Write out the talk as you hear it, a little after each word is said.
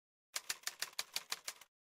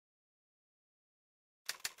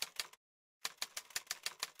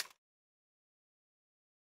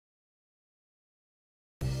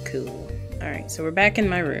cool. Alright, so we're back in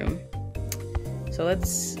my room. So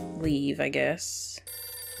let's leave, I guess.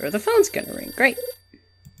 Or the phone's gonna ring. Great.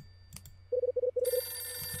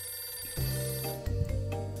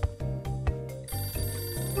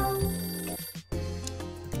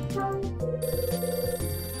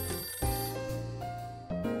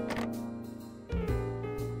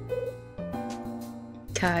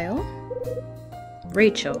 Kyle?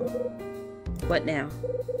 Rachel? What now?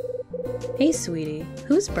 Hey, sweetie.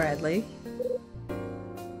 Who's Bradley?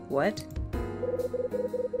 What?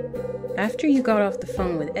 After you got off the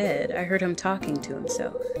phone with Ed, I heard him talking to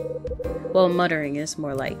himself. Well, muttering is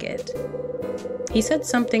more like it. He said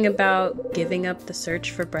something about giving up the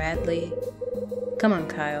search for Bradley. Come on,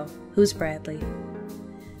 Kyle. Who's Bradley?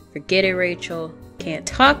 Forget it, Rachel. Can't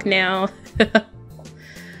talk now.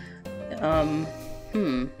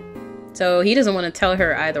 So he doesn't want to tell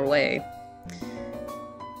her either way.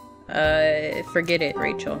 Forget it,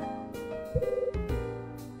 Rachel.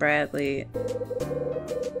 Bradley.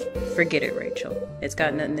 Forget it, Rachel. It's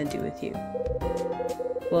got nothing to do with you.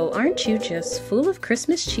 Well, aren't you just full of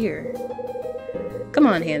Christmas cheer? Come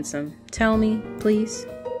on, handsome. Tell me, please.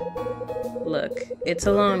 Look, it's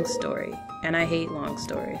a long story, and I hate long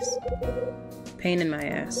stories. Pain in my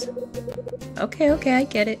ass. Okay, I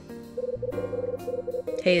get it.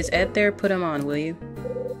 Hey, is Ed there? Put him on, will you?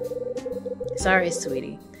 Sorry,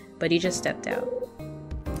 sweetie, but he just stepped out.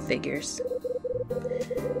 Figures.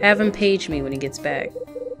 Have him page me when he gets back.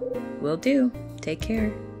 Will do. Take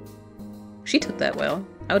care. She took that well.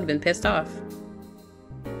 I would have been pissed off.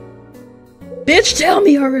 Bitch, tell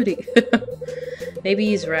me already! Maybe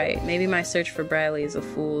he's right. Maybe my search for Bradley is a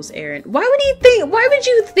fool's errand. Why would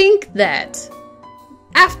you think that?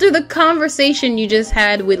 After the conversation you just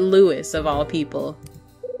had with Lewis, of all people.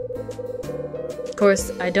 Of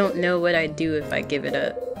course, I don't know what I'd do if I give it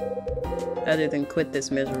up. Other than quit this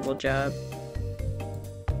miserable job.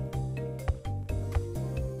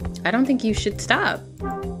 I don't think you should stop.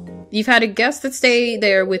 You've had a guest that stay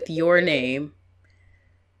there with your name.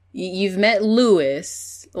 You've met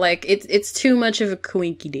Lewis. Like, it's too much of a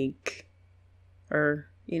coinky-dink. Or,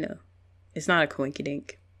 you know, it's not a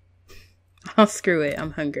coinky-dink. Oh, screw it.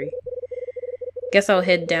 I'm hungry. Guess I'll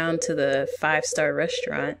head down to the 5-star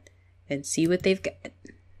restaurant and see what they've got.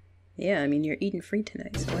 Yeah, I mean, you're eating free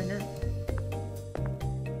tonight, so why not?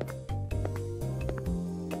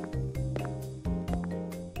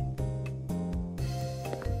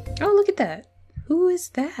 Oh, look at that. Who is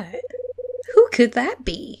that? Who could that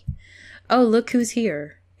be? Oh, look who's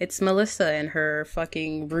here. It's Melissa and her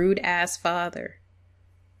fucking rude-ass father.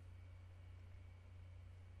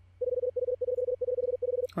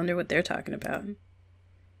 Wonder what they're talking about.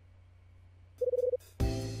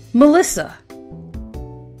 Melissa!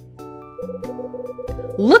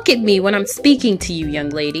 Look at me when I'm speaking to you, young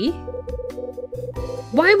lady.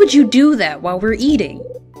 Why would you do that while we're eating?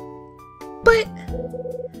 But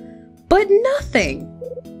nothing.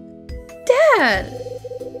 Dad!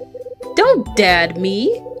 Don't dad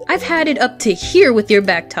me. I've had it up to here with your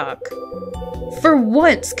back talk. For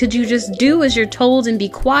once, could you just do as you're told and be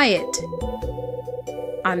quiet?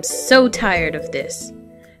 I'm so tired of this,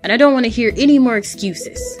 and I don't want to hear any more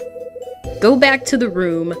excuses. Go back to the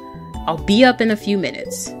room. I'll be up in a few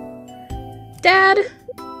minutes. Dad,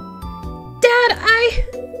 I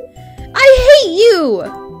hate you!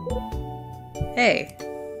 Hey.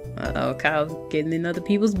 Uh-oh, Kyle's getting in other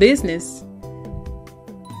people's business.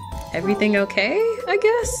 Everything okay, I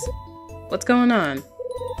guess? What's going on?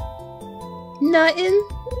 Nothing.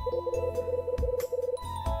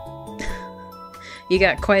 You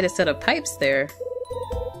got quite a set of pipes there.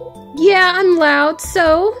 Yeah, I'm loud,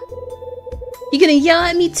 so? You gonna yell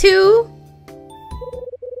at me too?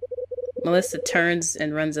 Melissa turns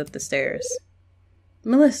and runs up the stairs.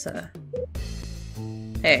 Melissa.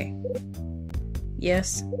 Hey.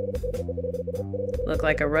 Yes? Look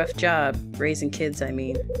like a rough job, raising kids, I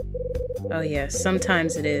mean. Oh yes,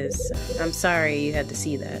 sometimes it is. I'm sorry you had to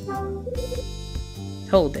see that.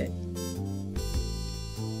 Hold it.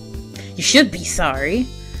 You should be sorry.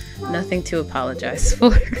 Nothing to apologize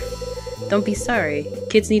for. Don't be sorry.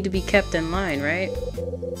 Kids need to be kept in line, right?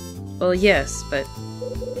 Well, yes, but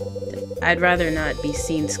I'd rather not be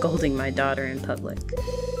seen scolding my daughter in public.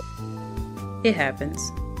 It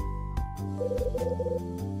happens.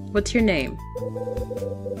 What's your name?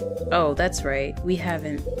 Oh, that's right. We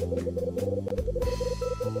haven't.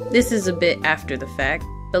 This is a bit after the fact,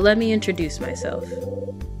 but let me introduce myself.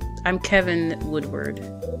 I'm Kevin Woodward.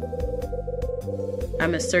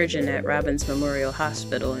 I'm a surgeon at Robbins Memorial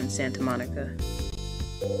Hospital in Santa Monica.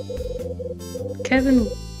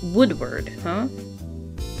 Kevin Woodward, huh?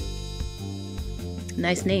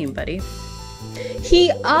 Nice name, buddy.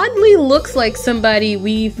 He oddly looks like somebody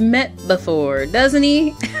we've met before, doesn't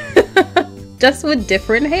he? Just with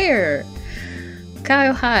different hair.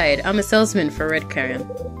 Kyle Hyde. I'm a salesman for Red Karen.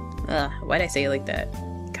 Why'd I say it like that?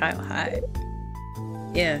 Kyle Hyde.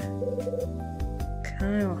 Yeah.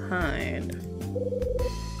 Kyle Hyde.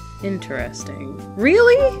 Interesting.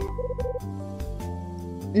 Really?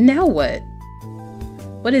 Now what?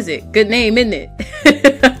 What is it? Good name, isn't it?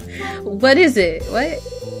 What is it? What?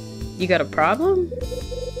 You got a problem?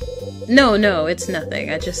 No, it's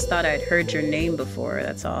nothing. I just thought I'd heard your name before,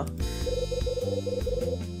 that's all.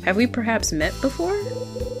 Have we perhaps met before?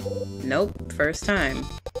 Nope, first time.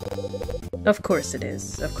 Of course it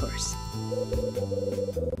is, of course.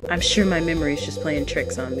 I'm sure my memory's just playing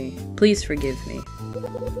tricks on me. Please forgive me.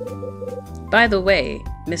 By the way,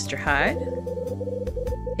 Mr. Hyde,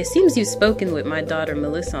 it seems you've spoken with my daughter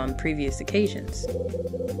Melissa on previous occasions.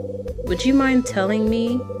 Would you mind telling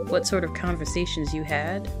me what sort of conversations you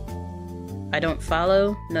had? I don't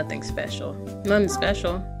follow, nothing special. Nothing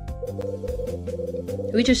special.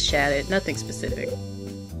 We just chatted, nothing specific.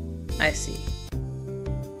 I see.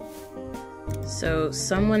 So,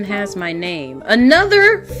 someone has my name.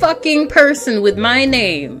 Another fucking person with my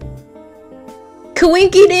name!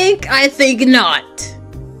 Coinky dink? I think not!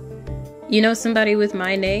 You know somebody with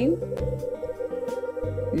my name?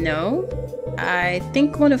 No? I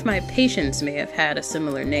think one of my patients may have had a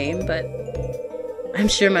similar name, but I'm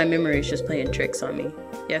sure my memory is just playing tricks on me.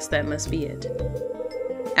 Yes, that must be it.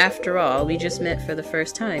 After all, we just met for the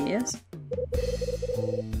first time, yes?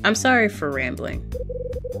 I'm sorry for rambling.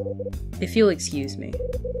 If you'll excuse me.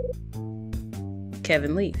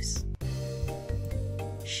 Kevin leaves.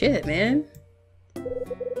 Shit, man.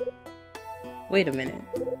 Wait a minute.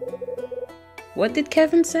 What did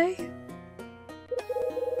Kevin say?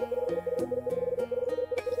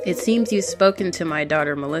 It seems you've spoken to my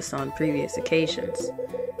daughter Melissa on previous occasions.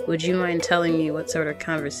 Would you mind telling me what sort of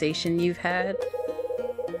conversation you've had?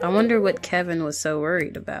 I wonder what Kevin was so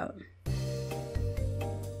worried about.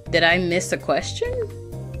 Did I miss a question?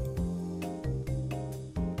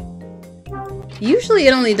 Usually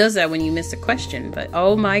it only does that when you miss a question, but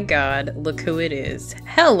oh my god, look who it is.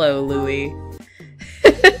 Hello, Louie.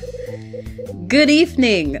 Good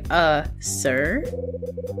evening, sir.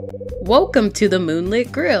 Welcome to the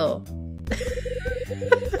Moonlit Grill.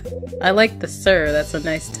 I like the sir, that's a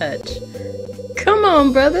nice touch. Come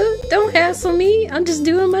on, brother, don't hassle me, I'm just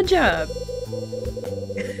doing my job.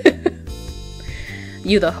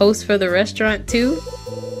 You the host for the restaurant too?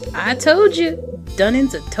 I told you,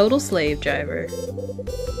 Dunning's a total slave driver.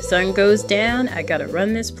 Sun goes down, I gotta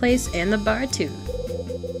run this place and the bar too.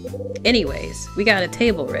 Anyways, we got a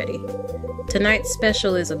table ready. Tonight's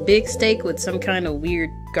special is a big steak with some kind of weird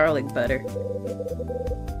garlic butter.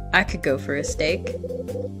 I could go for a steak.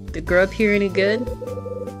 The grub here any good?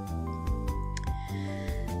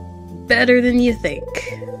 Better than you think.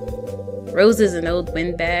 Rose is an old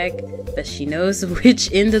windbag, but she knows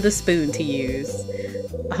which end of the spoon to use.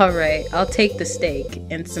 Alright, I'll take the steak,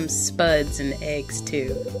 and some spuds and eggs too.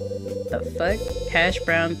 The fuck? Hash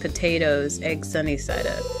brown potatoes, egg sunny side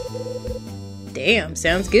up. Damn,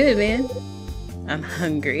 sounds good, man. I'm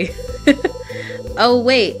hungry. Oh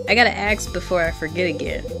wait, I gotta ask before I forget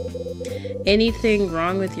again. Anything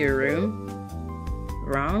wrong with your room?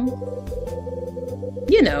 Wrong?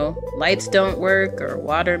 You know, lights don't work, or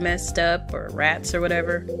water messed up, or rats or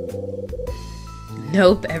whatever.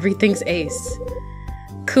 Nope, everything's ace.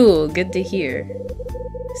 Cool, good to hear.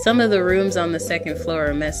 Some of the rooms on the second floor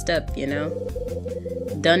are messed up, you know?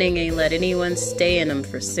 Dunning ain't let anyone stay in them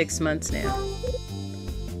for 6 months now.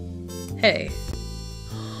 Hey.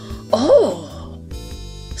 Oh!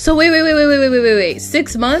 So wait.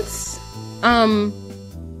 6 months?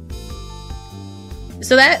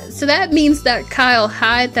 So that means that Kyle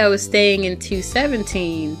Hyde that was staying in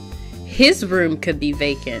 217, his room could be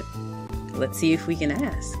vacant. Let's see if we can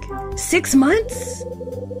ask. 6 months?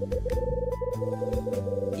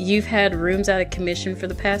 You've had rooms out of commission for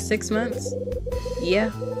the past 6 months?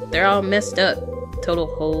 Yeah, they're all messed up. Total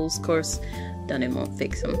holes, of course. Dunning won't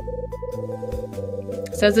fix them.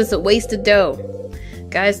 Says it's a waste of dough.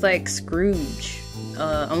 Guys like Scrooge,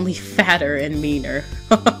 only fatter and meaner.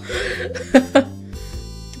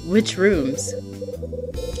 Which rooms?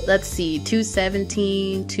 Let's see,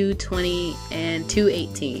 217, 220, and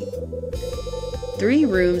 218. 3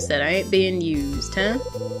 rooms that ain't being used, huh?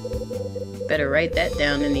 Better write that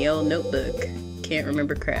down in the old notebook. Can't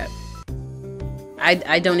remember crap.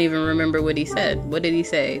 I don't even remember what he said. What did he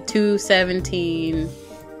say? 217,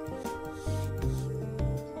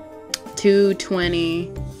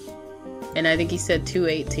 220, and I think he said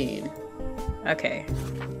 218. Okay.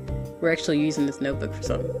 We're actually using this notebook for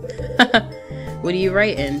something. What are you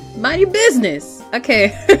writing? Mind your business! Okay.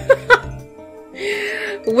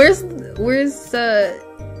 Where's,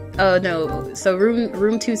 oh no, so room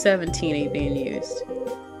 217 ain't being used.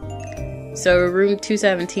 So room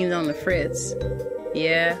 217's on the fritz.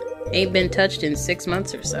 Yeah, ain't been touched in 6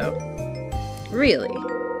 months or so. Really?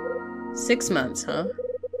 6 months, huh?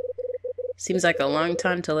 Seems like a long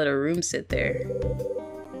time to let a room sit there.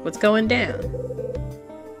 What's going down?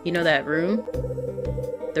 You know that room?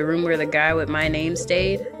 The room where the guy with my name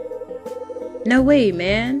stayed? No way,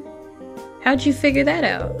 man. How'd you figure that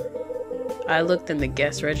out? I looked in the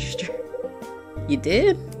guest register. You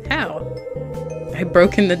did? How? I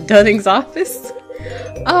broke into Dunning's office?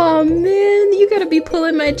 Oh man, you gotta be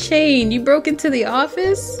pulling my chain. You broke into the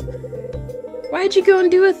office? Why'd you go and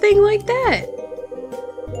do a thing like that?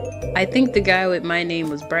 I think the guy with my name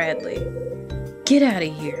was Bradley. Get out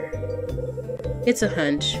of here. It's a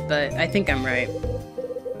hunch, but I think I'm right.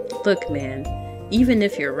 Look, man, even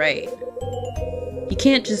if you're right, you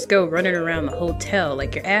can't just go running around the hotel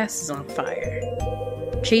like your ass is on fire.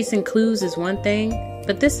 Chasing clues is one thing,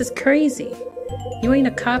 but this is crazy. You ain't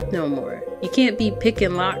a cop no more. You can't be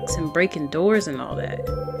picking locks and breaking doors and all that.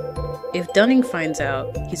 If Dunning finds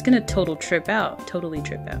out, he's gonna totally trip out.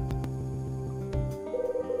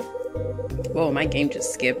 Whoa, my game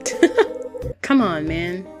just skipped. Come on,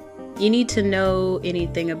 man. You need to know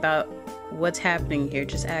anything about what's happening here,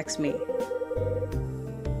 just ask me.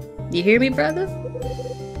 You hear me, brother?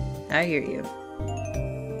 I hear you.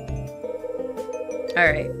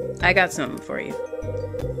 Alright, I got something for you.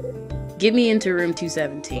 Get me into room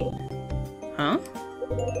 217. Huh?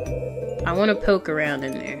 I want to poke around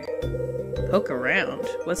in there. Poke around?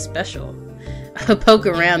 What's special? Poke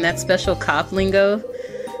around, that special cop lingo?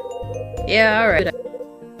 Yeah, alright.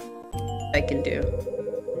 I can do.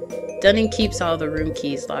 Dunning keeps all the room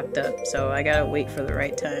keys locked up, so I gotta wait for the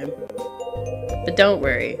right time. But don't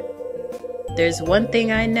worry. There's one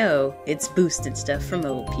thing I know, it's boosting stuff from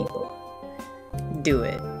old people. Do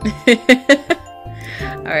it.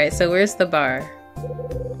 Alright, so where's the bar?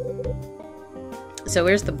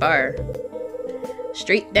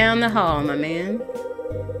 Straight down the hall, my man.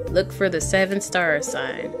 Look for the 7-star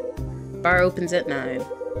sign. Bar opens at 9.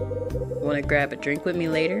 Wanna grab a drink with me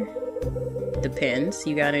later? Depends.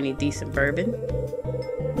 You got any decent bourbon?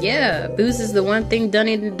 Yeah, booze is the one thing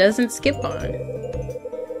Dunning doesn't skip on.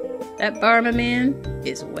 That bar, my man,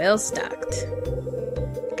 is well stocked.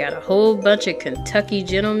 Got a whole bunch of Kentucky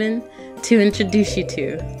gentlemen to introduce you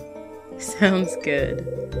to. Sounds good.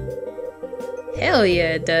 Hell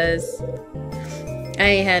yeah, it does. I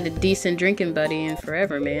ain't had a decent drinking buddy in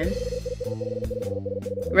forever, man.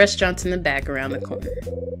 Restaurant's in the back around the corner.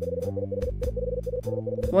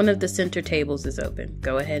 One of the center tables is open.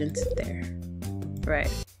 Go ahead and sit there. Right.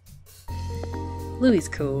 Louie's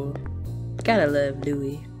cool. Gotta love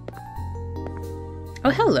Louie. Oh,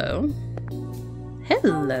 hello.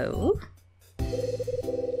 Hello.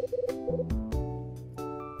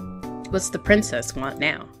 What's the princess want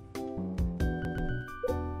now?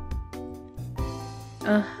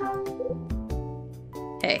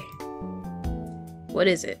 Hey. What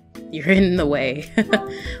is it? You're in the way.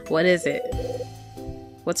 What is it?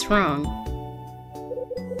 What's wrong?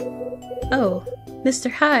 Oh,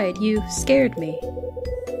 Mr. Hyde, you scared me.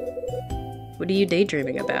 What are you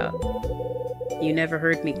daydreaming about? You never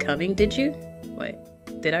heard me coming, did you? Wait,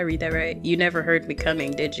 did I read that right? You never heard me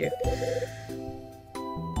coming, did you?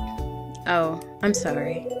 Oh, I'm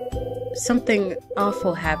sorry. Something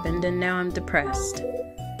awful happened and now I'm depressed.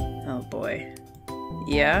 Oh boy.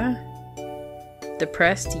 Yeah?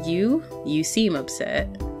 Depressed you? You seem upset.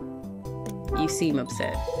 You seem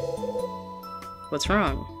upset. What's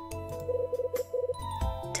wrong?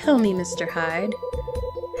 Tell me, Mr. Hyde,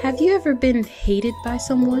 have you ever been hated by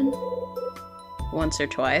someone? Once or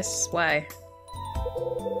twice. Why?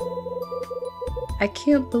 I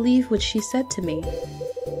can't believe what she said to me.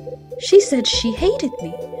 She said she hated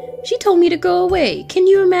me. She told me to go away. Can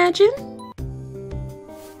you imagine?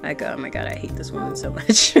 Oh my god, I hate this woman so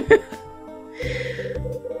much.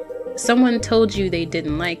 Someone told you they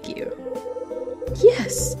didn't like you.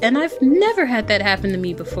 Yes, and I've never had that happen to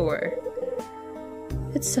me before.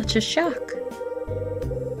 It's such a shock.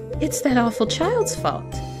 It's that awful child's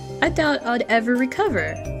fault. I doubt I'd ever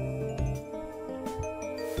recover.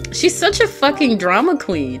 She's such a fucking drama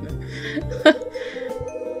queen.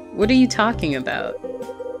 What are you talking about?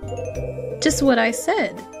 Just what I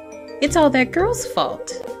said. It's all that girl's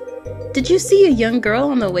fault. Did you see a young girl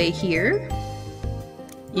on the way here?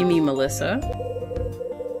 You mean Melissa?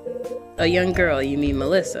 A young girl, you mean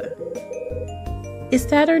Melissa? Is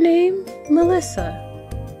that her name? Melissa.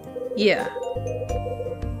 Yeah.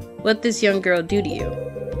 What'd this young girl do to you?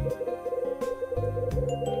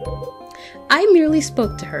 I merely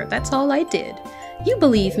spoke to her, that's all I did. You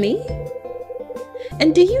believe me?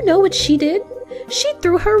 And do you know what she did? She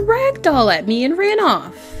threw her rag doll at me and ran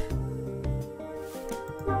off.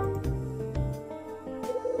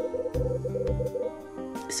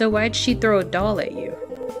 So why'd she throw a doll at you?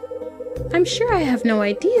 I'm sure I have no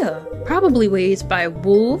idea. Probably raised by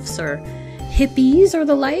wolves or hippies or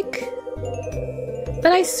the like.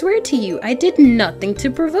 But I swear to you, I did nothing to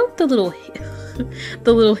provoke the little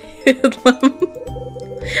hoodlum.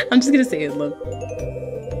 I'm just gonna say hoodlum.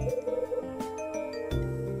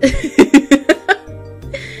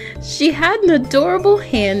 She had an adorable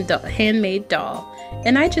handmade doll,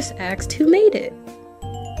 and I just asked who made it.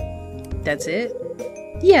 That's it?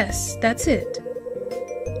 Yes, that's it.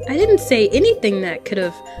 I didn't say anything that could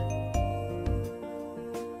have...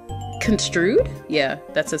 Construed? Yeah,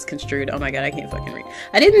 that says construed. Oh my god, I can't fucking read.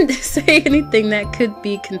 I didn't say anything that could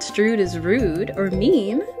be construed as rude or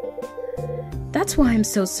mean. That's why I'm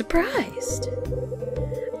so surprised.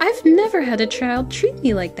 I've never had a child treat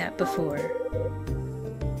me like that before.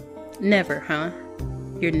 Never, huh?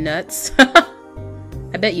 You're nuts.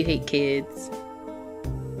 I bet you hate kids.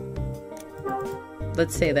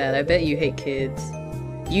 Let's say that. I bet you hate kids.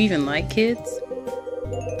 You even like kids?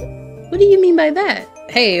 What do you mean by that?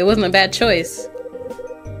 Hey, it wasn't a bad choice.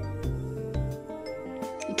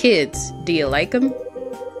 Kids, do you like them?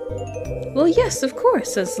 Well, yes, of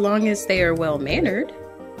course, as long as they are well-mannered.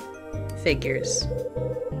 Figures.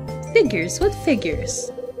 Figures? What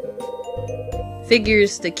figures?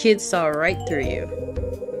 Figures the kids saw right through you.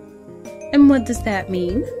 And what does that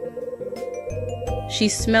mean? She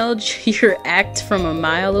smelled your act from a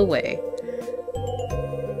mile away.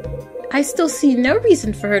 I still see no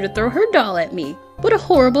reason for her to throw her doll at me. What a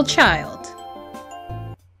horrible child.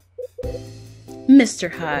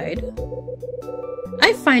 Mr. Hyde,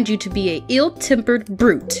 I find you to be a ill-tempered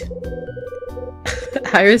brute.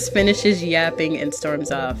 Iris finishes yapping and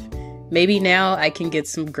storms off. Maybe now I can get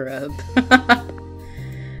some grub.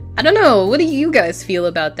 I don't know, what do you guys feel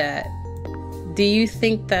about that? Do you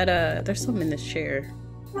think that, there's something in this chair.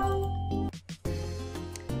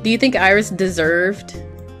 Do you think Iris deserved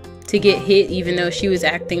to get hit even though she was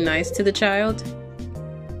acting nice to the child?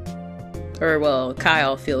 Or, well,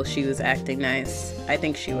 Kyle feels she was acting nice. I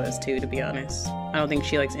think she was too, to be honest. I don't think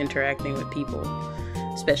she likes interacting with people,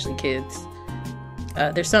 especially kids.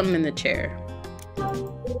 There's something in the chair.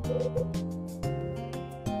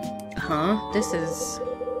 Huh? This is...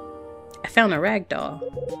 I found a rag doll.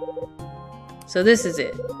 So this is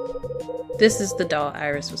it. This is the doll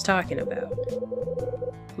Iris was talking about.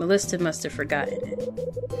 Melissa must have forgotten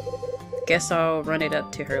it. Guess I'll run it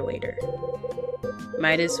up to her later.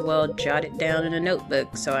 Might as well jot it down in a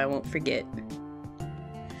notebook so I won't forget.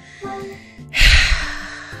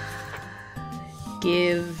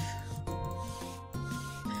 Give...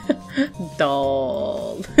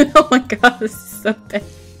 doll. Oh my god, this is so bad.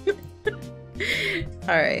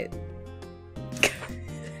 Alright.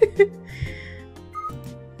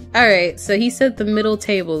 Alright, so he said the middle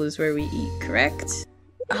table is where we eat, correct?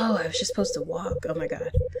 Oh, I was just supposed to walk. Oh my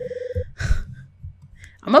god.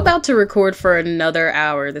 I'm about to record for another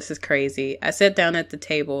hour. This is crazy. I sat down at the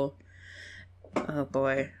table. Oh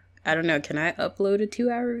boy. I don't know. Can I upload a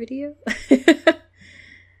 2-hour video?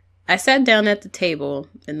 I sat down at the table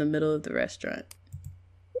in the middle of the restaurant.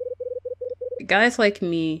 Guys like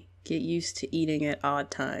me get used to eating at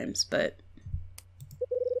odd times, but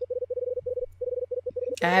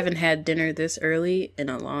I haven't had dinner this early in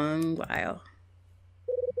a long while.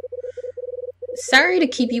 Sorry to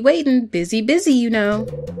keep you waiting. Busy, you know.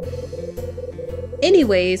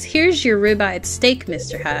 Anyways, here's your ribeye steak,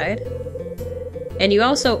 Mr. Hyde. And you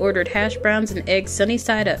also ordered hash browns and eggs sunny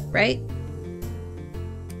side up, right?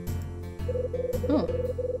 Oh,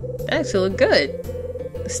 that actually look good.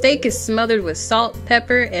 The steak is smothered with salt,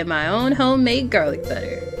 pepper, and my own homemade garlic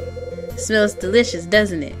butter. Smells delicious,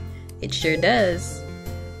 doesn't it? It sure does.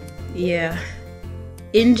 Yeah.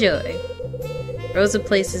 Enjoy. Rosa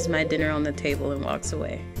places my dinner on the table and walks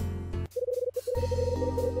away.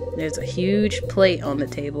 There's a huge plate on the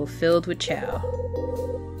table filled with chow.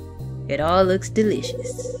 It all looks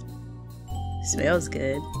delicious. Smells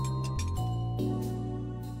good.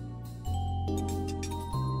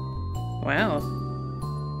 Wow.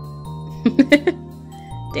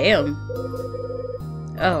 Damn.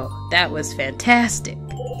 Oh, that was fantastic.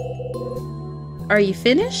 Are you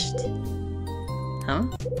finished? Huh?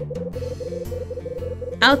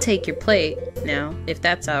 I'll take your plate now, if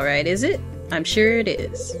that's alright, is it? I'm sure it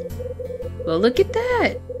is. Well, look at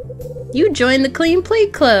that. You joined the Clean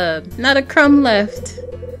Plate Club. Not a crumb left.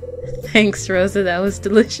 Thanks, Rosa. That was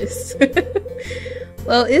delicious.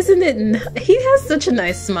 Well, isn't it he has such a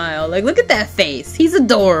nice smile. Like, look at that face. He's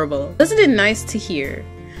adorable. Isn't it nice to hear?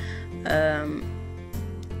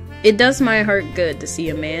 It does my heart good to see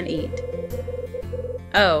a man eat.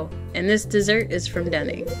 Oh, and this dessert is from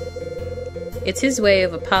Dunning. It's his way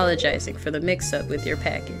of apologizing for the mix-up with your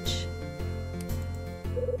package.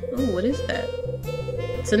 Oh, what is that?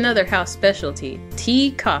 It's another house specialty.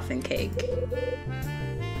 Tea coffin cake.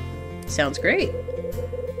 Sounds great.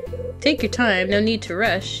 Take your time, no need to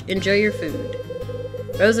rush. Enjoy your food.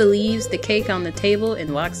 Rosa leaves the cake on the table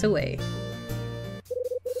and walks away.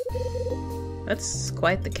 That's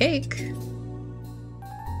quite the cake.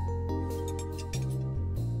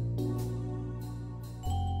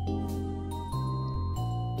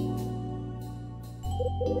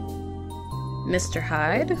 Mr.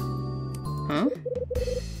 Hyde? Huh?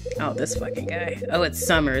 Oh, this fucking guy. Oh, it's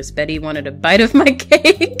Summers. Betty wanted a bite of my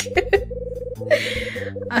cake.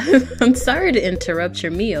 I'm sorry to interrupt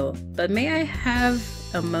your meal, but may I have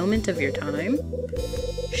a moment of your time?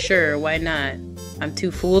 Sure, why not? I'm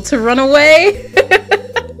too full to run away.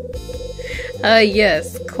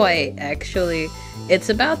 Yes, quite, actually. It's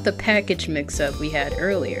about the package mix-up we had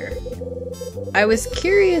earlier. I was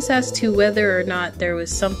curious as to whether or not there was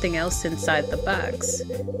something else inside the box.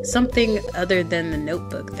 Something other than the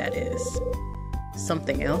notebook, that is.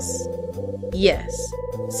 Something else? Yes.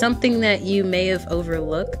 Something that you may have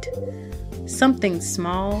overlooked. Something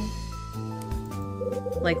small.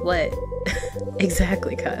 Like what?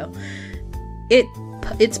 Exactly, Kyle.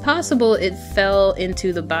 It's possible it fell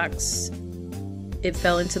into the box. It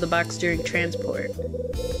fell into the box during transport.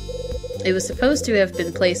 It was supposed to have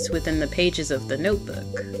been placed within the pages of the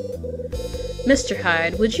notebook. Mr.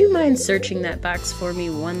 Hyde, would you mind searching that box for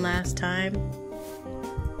me one last time?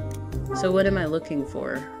 So what am I looking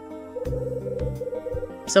for?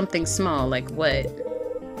 Something small, like what?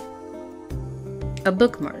 A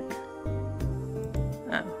bookmark.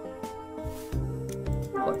 Oh.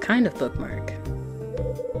 What kind of bookmark?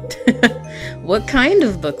 What kind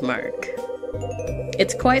of bookmark?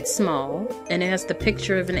 It's quite small, and it has the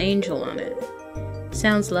picture of an angel on it.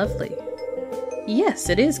 Sounds lovely. Yes,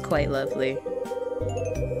 it is quite lovely.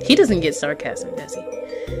 He doesn't get sarcasm, does he?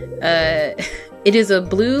 It is a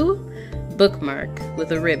blue bookmark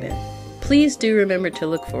with a ribbon. Please do remember to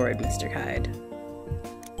look for it, Mr. Hyde.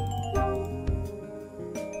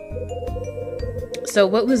 So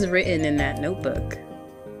what was written in that notebook?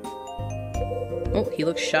 Oh, he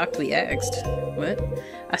looks shocked we asked. What?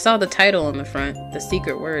 I saw the title on the front. The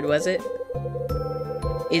secret word, was it?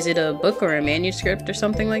 Is it a book or a manuscript or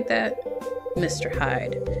something like that? Mr.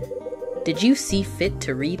 Hyde, did you see fit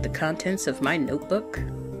to read the contents of my notebook?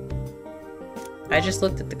 I just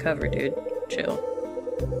looked at the cover, dude. Chill.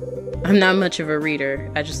 I'm not much of a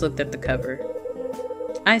reader. I just looked at the cover.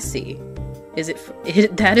 I see.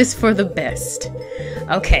 That is for the best.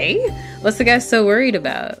 Okay. What's the guy so worried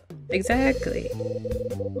about? Exactly.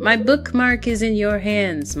 My bookmark is in your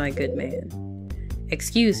hands, my good man.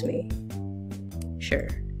 Excuse me. Sure.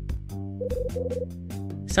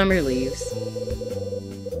 Summer leaves.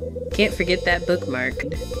 Can't forget that bookmark.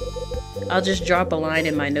 I'll just drop a line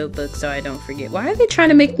in my notebook so I don't forget. Why are they trying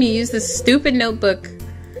to make me use this stupid notebook?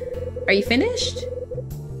 Are you finished?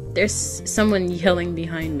 There's someone yelling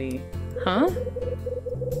behind me. Huh?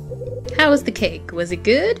 How was the cake? Was it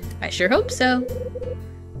good? I sure hope so.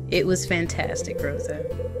 It was fantastic, Rosa.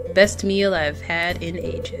 Best meal I've had in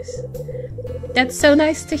ages. That's so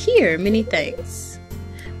nice to hear. Many thanks.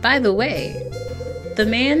 By the way, the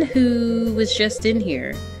man who was just in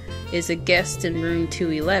here is a guest in room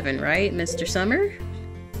 211, right, Mr. Summer?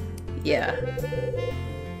 Yeah.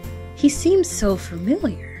 He seems so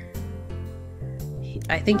familiar.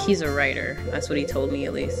 I think he's a writer. That's what he told me,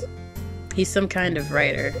 at least. He's some kind of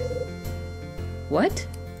writer. What?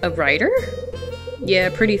 A writer? Yeah,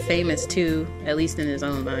 pretty famous too, at least in his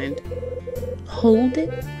own mind. Hold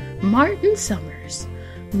it. Martin Summers.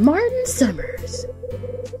 Martin Summers.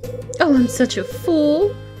 Oh, I'm such a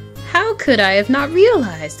fool. How could I have not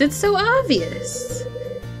realized? It's so obvious.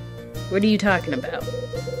 What are you talking about?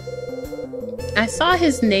 I saw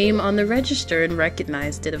his name on the register and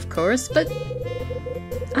recognized it, of course, but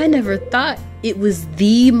I never thought it was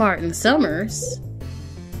the Martin Summers.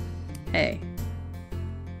 Hey.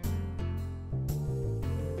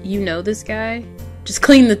 You know this guy? Just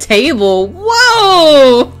clean the table.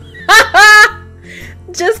 Whoa!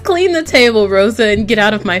 Just clean the table, Rosa, and get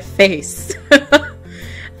out of my face.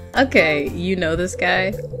 Okay, you know this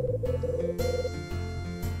guy?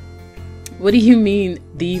 What do you mean,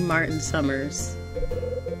 the Martin Summers?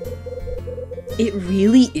 It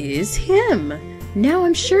really is him. Now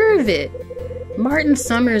I'm sure of it. Martin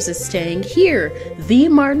Summers is staying here. The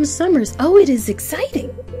Martin Summers. Oh, it is exciting.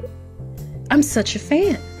 I'm such a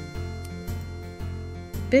fan.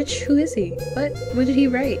 Bitch, who is he? What did he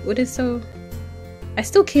write? What is so... I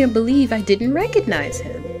still can't believe I didn't recognize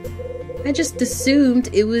him. I just assumed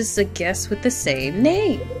it was a guest with the same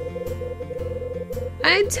name.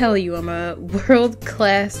 I tell you, I'm a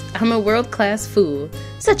world-class fool.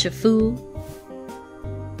 Such a fool.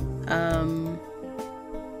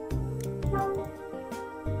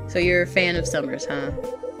 So you're a fan of Summers, huh?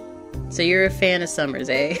 So you're a fan of Summers,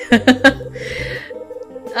 eh?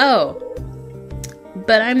 Oh.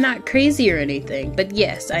 But I'm not crazy or anything. But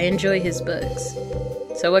yes, I enjoy his books.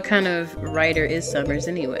 So what kind of writer is Summers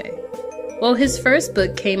anyway? Well, his first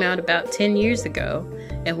book came out about 10 years ago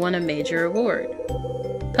and won a major award.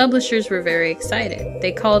 Publishers were very excited.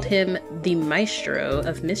 They called him the Maestro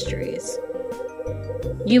of Mysteries.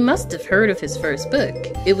 You must have heard of his first book.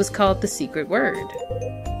 It was called The Secret Word.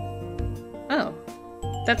 Oh,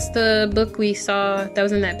 that's the book we saw that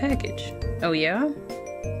was in that package. Oh yeah?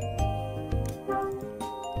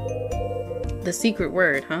 The Secret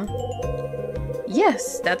Word, huh?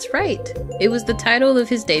 Yes, that's right. It was the title of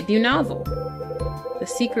his debut novel. The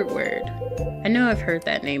Secret Word. I know I've heard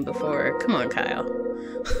that name before. Come on, Kyle.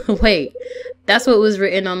 Wait, that's what was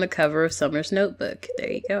written on the cover of Summers' notebook.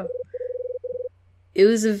 There you go. It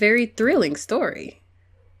was a very thrilling story.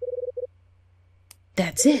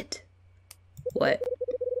 That's it. What?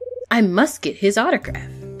 I must get his autograph.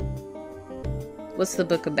 What's the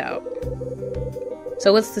book about?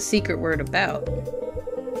 So what's The Secret Word about?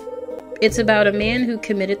 It's about a man who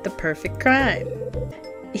committed the perfect crime.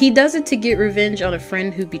 He does it to get revenge on a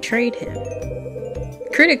friend who betrayed him.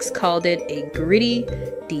 Critics called it a gritty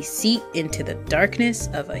deceit into the darkness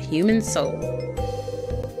of a human soul.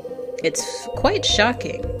 It's quite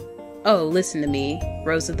shocking. Oh, listen to me,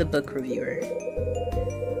 Rosa the book reviewer.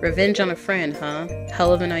 Revenge on a friend, huh?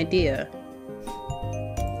 Hell of an idea.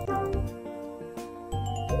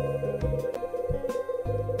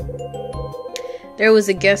 There was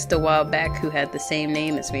a guest a while back who had the same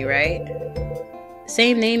name as me, right?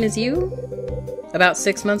 Same name as you? About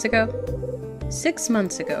 6 months ago? 6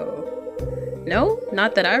 months ago. No,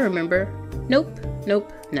 not that I remember. Nope,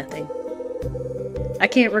 nothing. I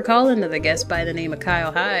can't recall another guest by the name of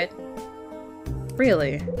Kyle Hyde.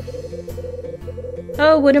 Really?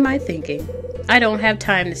 Oh, what am I thinking? I don't have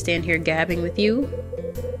time to stand here gabbing with you.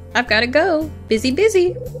 I've gotta go.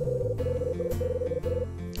 Busy.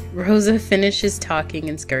 Rosa finishes talking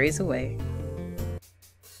and scurries away.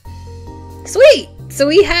 Sweet! So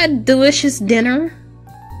we had delicious dinner.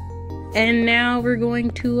 And now we're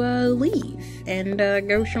going to leave and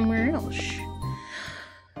go somewhere else.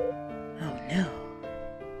 Oh no.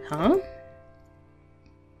 Huh?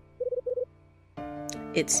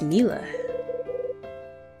 It's Mila.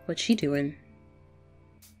 What's she doing?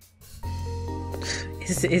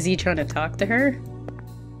 Is he trying to talk to her?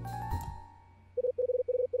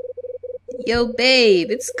 Yo,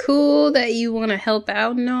 babe, it's cool that you want to help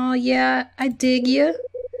out and all. Yeah, I dig you.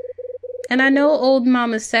 And I know old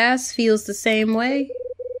Mama Sass feels the same way.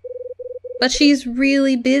 But she's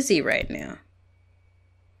really busy right now.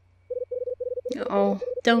 Oh,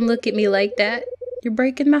 don't look at me like that. You're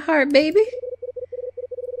breaking my heart, baby.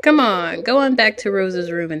 Come on, go on back to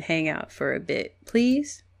Rosa's room and hang out for a bit,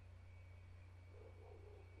 please.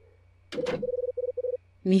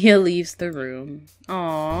 Mia leaves the room.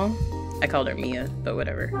 Aww. I called her Mia, but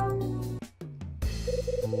whatever.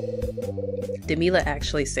 Did Mila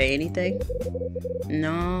actually say anything?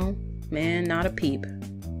 No, man, not a peep.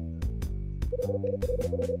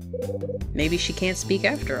 Maybe she can't speak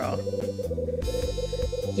after all.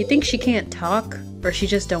 You think she can't talk, or she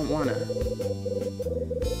just don't wanna?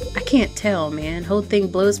 I can't tell, man. Whole thing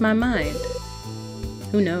blows my mind.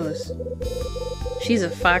 Who knows? She's a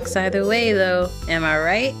fox either way, though. Am I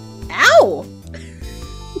right? Ow!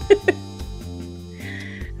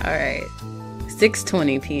 Alright.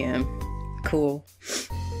 6:20 p.m. Cool.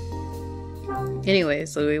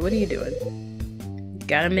 Anyways, Louie, what are you doing?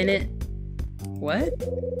 Got a minute? What?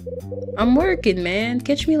 I'm working, man.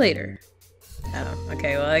 Catch me later. Oh,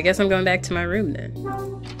 okay. Well, I guess I'm going back to my room then.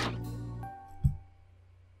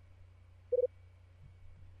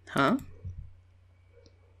 Huh?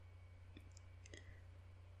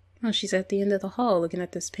 Oh, she's at the end of the hall looking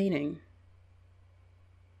at this painting.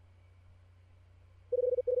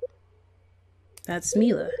 That's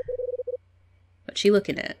Mila. What's she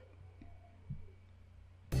looking at?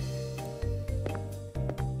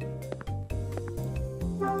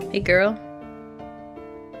 Hey, girl.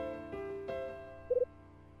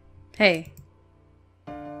 Hey.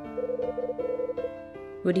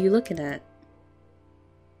 What are you looking at?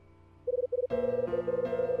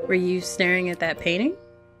 Were you staring at that painting?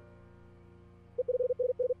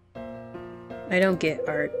 I don't get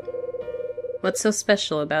art. What's so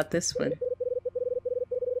special about this one?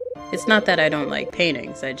 It's not that I don't like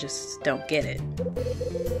paintings, I just don't get it.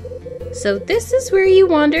 So this is where you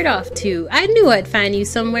wandered off to. I knew I'd find you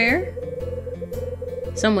somewhere.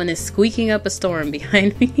 Someone is squeaking up a storm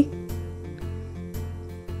behind me.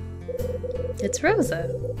 It's Rosa.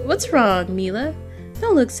 What's wrong, Mila?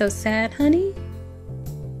 Don't look so sad, honey.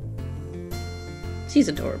 She's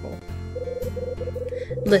adorable.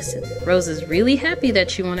 Listen, Rosa's really happy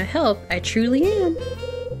that you want to help. I truly am.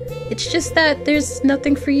 It's just that there's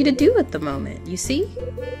nothing for you to do at the moment, you see?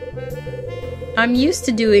 I'm used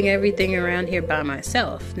to doing everything around here by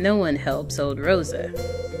myself. No one helps old Rosa.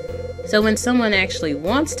 So when someone actually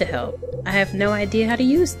wants to help, I have no idea how to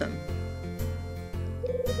use them.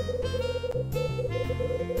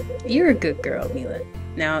 You're a good girl, Mila.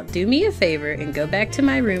 Now do me a favor and go back to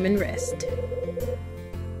my room and rest.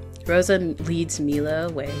 Rosa leads Mila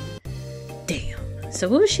away. Damn. So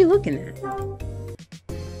what was she looking at?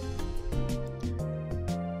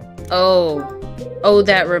 Oh,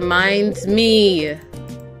 that reminds me.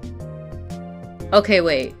 Okay,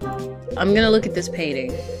 wait. I'm gonna look at this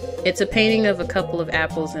painting. It's a painting of a couple of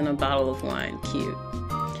apples and a bottle of wine. Cute.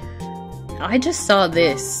 I just saw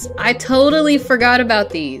this. I totally forgot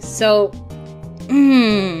about these. So,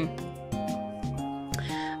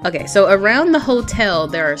 okay, so around the hotel,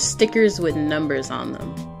 there are stickers with numbers on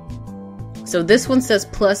them. So this one says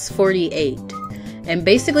plus 48. And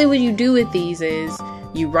basically what you do with these is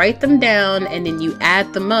you write them down and then you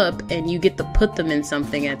add them up and you get to put them in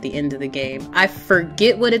something at the end of the game. I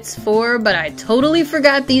forget what it's for, but I totally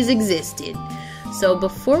forgot these existed. So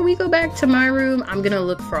before we go back to my room, I'm gonna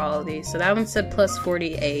look for all of these. So that one said plus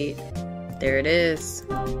 48. There it is.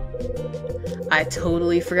 I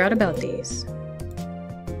totally forgot about these.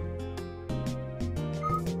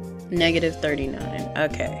 Negative 39.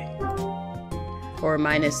 Okay. Or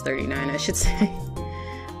minus 39, I should say.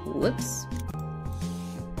 Whoops.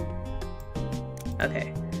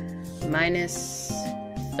 Okay. Minus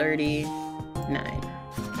 39.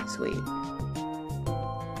 Sweet.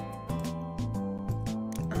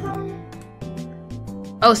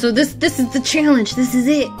 Oh, so this is the challenge. This is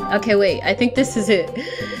it. Okay, wait. I think this is it.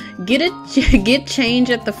 Get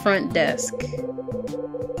change at the front desk.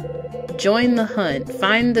 Join the hunt.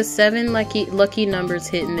 Find the 7 lucky numbers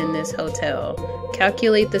hidden in this hotel.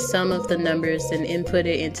 Calculate the sum of the numbers and input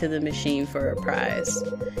it into the machine for a prize.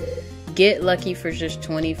 Get lucky for just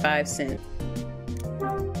 25 cents.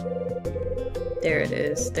 There it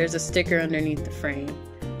is. There's a sticker underneath the frame.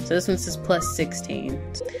 So this one says plus 16.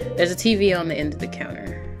 There's a TV on the end of the counter.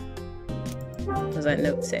 What does that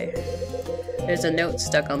note say? There's a note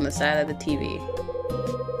stuck on the side of the TV.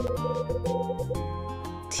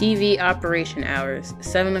 TV operation hours,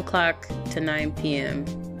 7 o'clock to 9 p.m.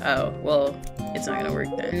 Oh, well, it's not gonna work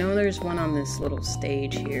then. I know there's one on this little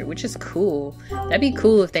stage here, which is cool. That'd be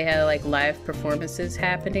cool if they had like live performances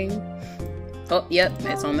happening. Oh, yep,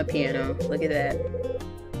 it's on the piano. Look at that.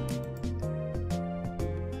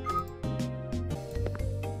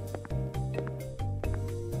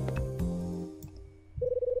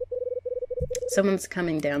 Someone's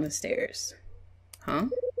coming down the stairs. Huh?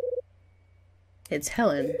 It's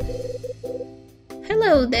Helen.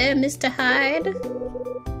 Hello there, Mr. Hyde.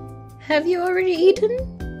 Have you already eaten?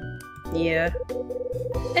 Yeah.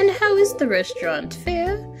 And how is the restaurant?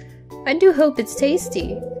 Fair? I do hope it's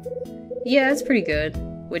tasty. Yeah, it's pretty good,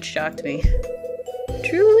 which shocked me.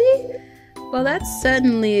 Truly? Well, that's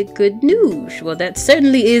certainly good news. Well, that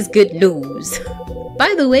certainly is good news.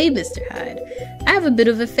 By the way, Mr. Hyde, I have a bit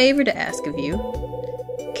of a favor to ask of you.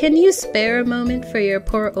 Can you spare a moment for your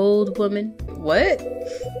poor old woman? What?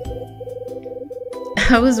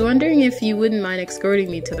 I was wondering if you wouldn't mind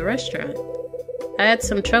escorting me to the restaurant. I had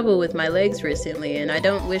some trouble with my legs recently, and I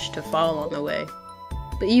don't wish to fall on the way.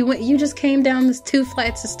 But you just came down these 2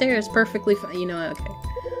 flights of stairs perfectly fine. You know,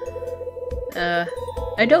 okay.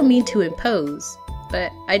 I don't mean to impose,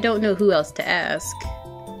 but I don't know who else to ask.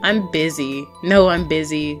 I'm busy. No, I'm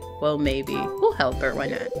busy. Well, maybe. We'll help her, why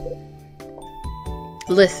not?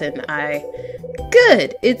 Listen,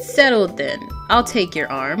 Good! It's settled then. I'll take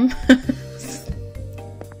your arm.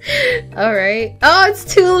 Alright. Oh, it's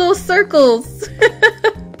 2 little circles!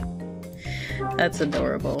 That's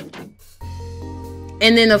adorable.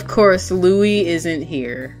 And then, of course, Louis isn't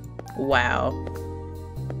here. Wow.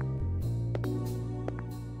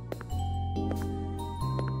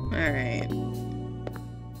 Alright.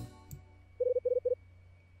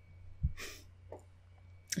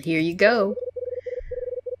 Here you go.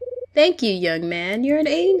 Thank you, young man. You're an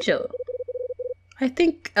angel. I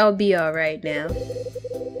think I'll be all right now.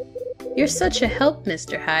 You're such a help,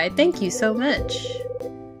 Mr. Hyde. Thank you so much.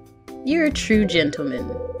 You're a true gentleman.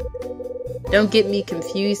 Don't get me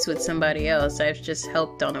confused with somebody else. I've just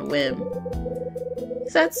helped on a whim.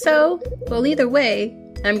 Is that so? Well, either way,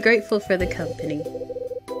 I'm grateful for the company.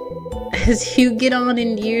 As you get on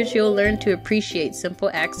in years, you'll learn to appreciate simple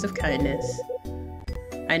acts of kindness.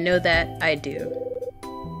 I know that I do.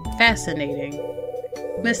 Fascinating.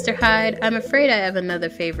 Mr. Hyde, I'm afraid I have another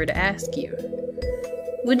favor to ask you.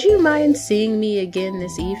 Would you mind seeing me again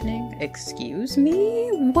this evening? Excuse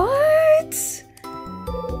me? What?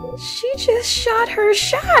 She just shot her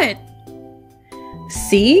shot.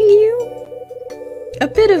 Seeing you? A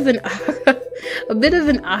bit of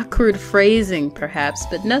an awkward phrasing, perhaps,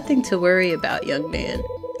 but nothing to worry about, young man.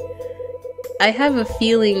 I have a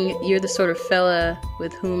feeling you're the sort of fella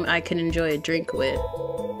with whom I can enjoy a drink with.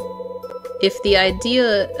 If the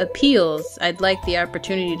idea appeals, I'd like the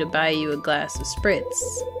opportunity to buy you a glass of spritz.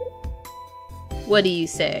 What do you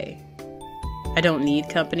say? I don't need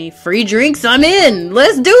company. Free drinks, I'm in!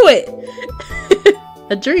 Let's do it!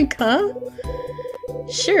 A drink, huh?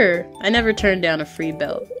 Sure, I never turned down a free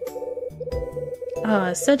belt.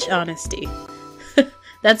 Ah, such honesty.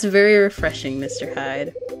 That's very refreshing, Mr.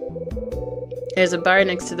 Hyde. There's a bar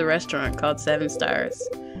next to the restaurant called 7 Stars.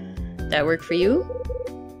 That work for you?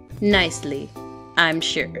 Nicely, I'm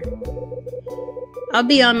sure. I'll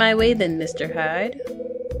be on my way then, Mr. Hyde.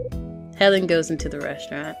 Helen goes into the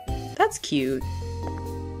restaurant. That's cute.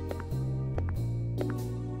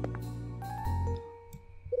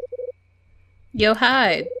 Yo,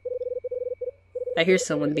 Hyde. I hear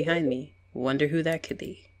someone behind me. Wonder who that could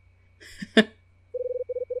be.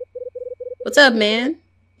 What's up, man?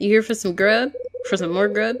 You here for some grub? For some more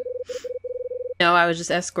grub? No, I was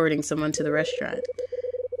just escorting someone to the restaurant.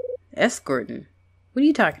 Escorting? What are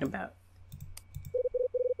you talking about?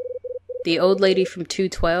 The old lady from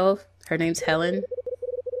 212, her name's Helen.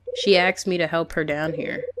 She asked me to help her down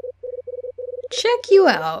here. Check you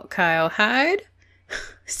out, Kyle Hyde.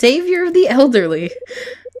 Savior of the elderly.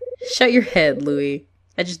 Shut your head, Louis.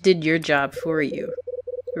 I just did your job for you.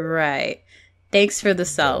 Right. Thanks for the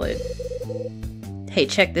solid. Hey,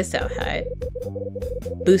 check this out, Hyde.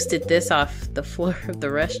 Boosted this off the floor of the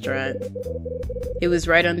restaurant. It was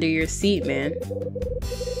right under your seat, man.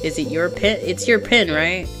 Is it your pen? It's your pen,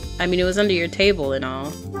 right? I mean, it was under your table and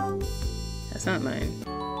all. That's not mine.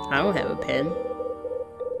 I don't have a pen.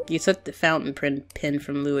 You took the fountain pen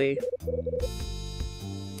from Louis.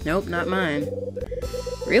 Nope, not mine.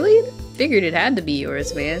 Really? Figured it had to be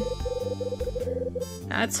yours, man.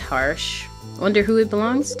 That's harsh. Wonder who it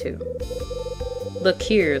belongs to. Look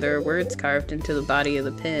here, there are words carved into the body of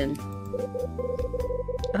the pen.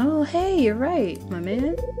 Oh, hey, you're right, my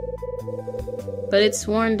man. But it's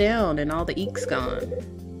worn down and all the ink's gone.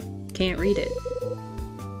 Can't read it.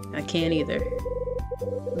 I can't either.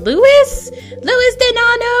 Louis? Louis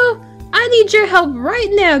Denano! I need your help right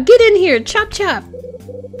now. Get in here. Chop chop.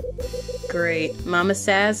 Great. Mama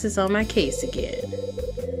Sass is on my case again.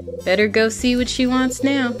 Better go see what she wants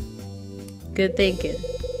now. Good thinking.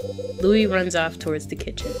 Louis runs off towards the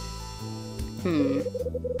kitchen.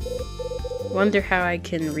 Wonder how I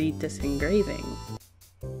can read this engraving.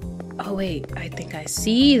 Oh wait, I think I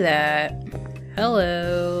see that.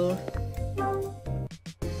 Hello.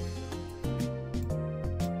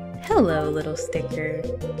 Hello, little sticker.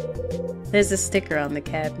 There's a sticker on the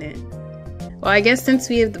cabinet. Well, I guess since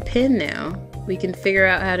we have the pin now, we can figure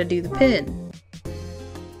out how to do the pin.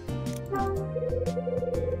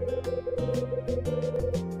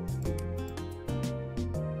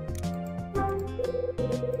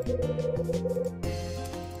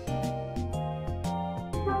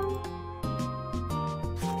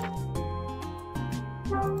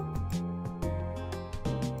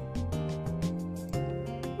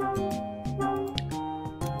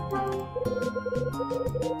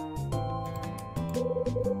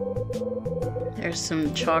 There's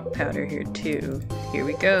some chalk powder here too. Here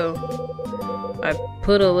we go. I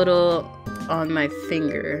put a little on my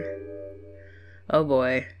finger. Oh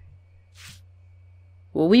boy.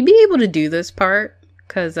 Will we be able to do this part?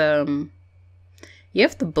 Cause you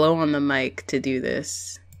have to blow on the mic to do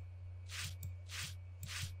this.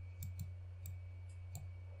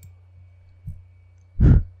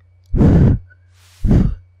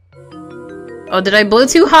 Oh, did I blow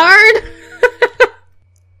too hard?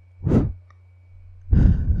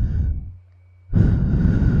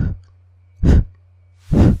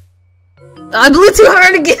 I blew too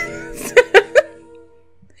hard again.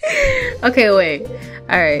 Okay, wait.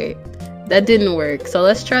 Alright. That didn't work. So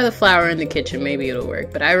let's try the flower in the kitchen. Maybe it'll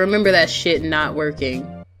work. But I remember that shit not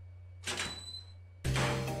working.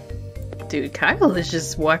 Dude, Kyle is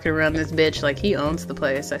just walking around this bitch like he owns the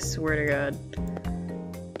place. I swear to God.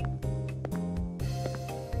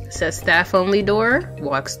 It says staff only door.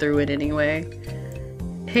 Walks through it anyway.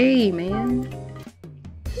 Hey, man.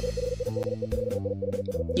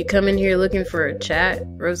 You come in here looking for a chat?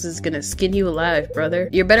 Rose is gonna skin you alive, brother.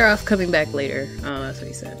 You're better off coming back later. Oh, that's what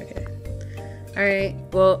he said. Okay. Alright,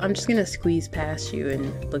 well, I'm just gonna squeeze past you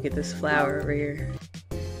and look at this flower over here.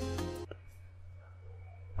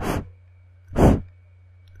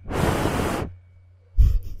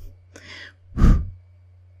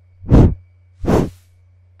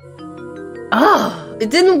 Oh, it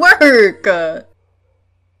didn't work!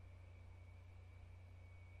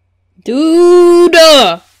 Dude!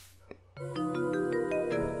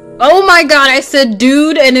 Oh my god, I said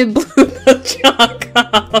dude and it blew the chalk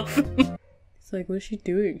off. It's like, what's she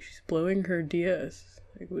doing? She's blowing her DS.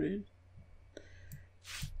 Like, what is...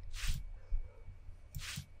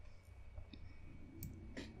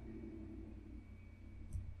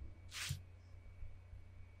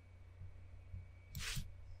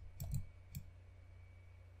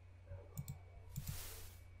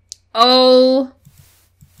 Oh.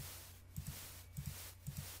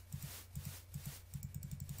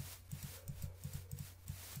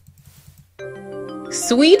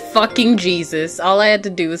 Sweet fucking Jesus. All I had to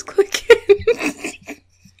do was click it.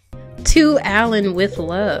 To Alan with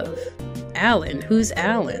love. Alan? Who's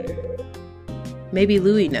Alan? Maybe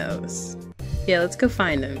Louis knows. Yeah, let's go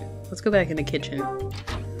find him. Let's go back in the kitchen.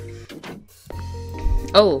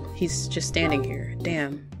 Oh, he's just standing here.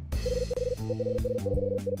 Damn.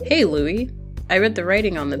 Hey, Louis. I read the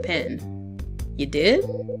writing on the pen. You did?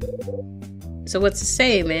 So what's to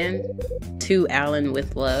say, man? To Alan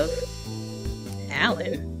with love.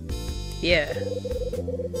 Alan? Yeah.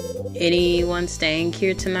 Anyone staying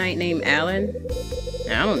here tonight named Alan?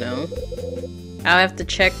 I don't know. I'll have to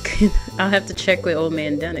check. I'll have to check with Old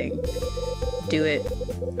Man Dunning. Do it.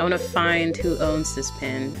 I want to find who owns this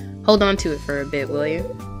pen. Hold on to it for a bit, will you?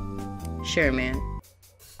 Sure, man.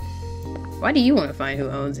 Why do you want to find who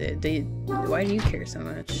owns it? Why do you care so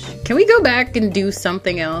much? Can we go back and do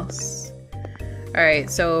something else?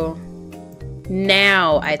 Alright, so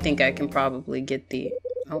now I think I can probably get the...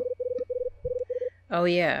 Oh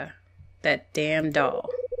yeah, that damn doll.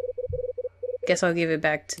 Guess I'll give it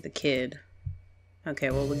back to the kid. Okay,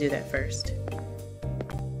 well, we'll do that first.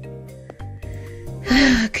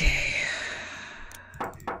 Okay.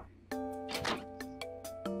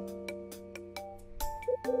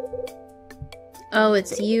 Oh,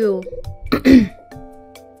 it's you.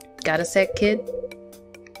 Got a sec, kid?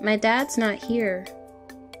 My dad's not here.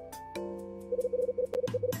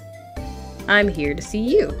 I'm here to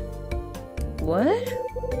see you. What?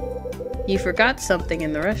 You forgot something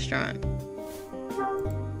in the restaurant.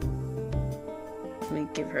 Let me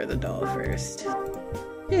give her the doll first.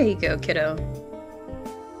 There you go, kiddo.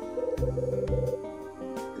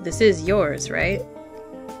 This is yours, right?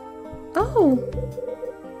 Oh!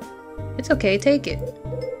 It's okay, take it.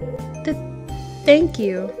 Thank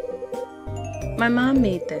you. My mom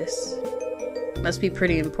made this. Must be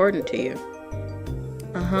pretty important to you.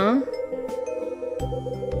 Uh-huh.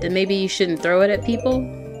 Then maybe you shouldn't throw it at people?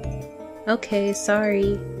 Okay,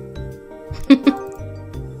 sorry.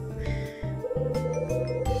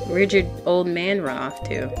 Where'd your old man run off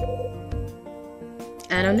to?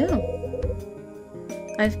 I don't know.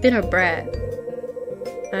 I've been a brat.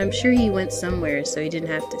 I'm sure he went somewhere so he didn't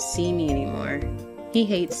have to see me anymore. He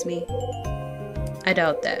hates me. I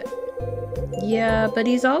doubt that. Yeah, but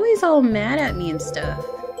he's always all mad at me and stuff.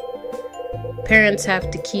 Parents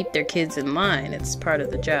have to keep their kids in line. It's part of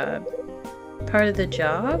the job. Part of the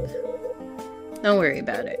job? Don't worry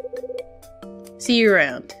about it. See you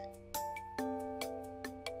around.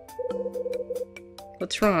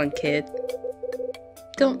 What's wrong, kid?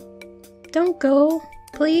 Don't go,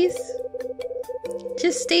 please.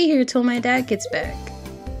 Just stay here till my dad gets back.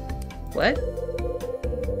 What?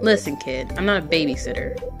 Listen, kid, I'm not a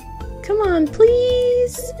babysitter. Come on,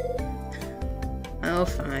 please. Oh,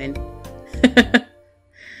 fine.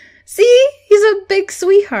 See? He's a big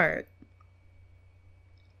sweetheart.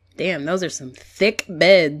 Damn, those are some thick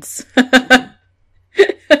beds.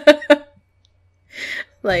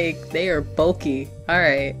 Like, they are bulky.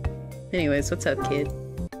 Alright. Anyways, what's up, kid?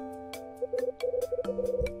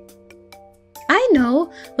 I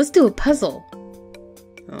know! Let's do a puzzle.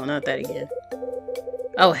 Oh, not that again.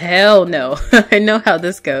 Oh, hell no. I know how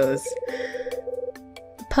this goes.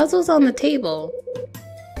 The puzzle's on the table.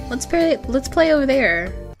 Let's play over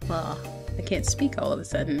there. Well, I can't speak all of a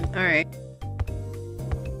sudden. Alright.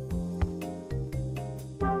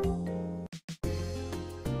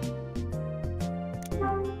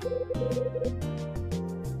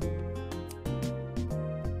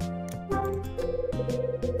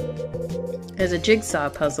 There's a jigsaw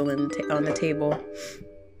puzzle on the table.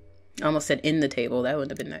 I almost said in the table. That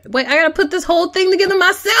wouldn't have been nice. Wait, I gotta put this whole thing together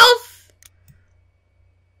myself?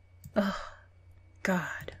 Oh,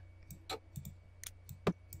 God.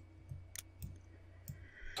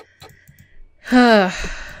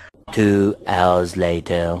 Two hours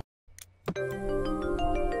later.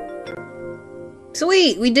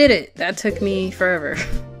 Sweet, we did it. That took me forever.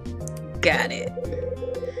 Got it.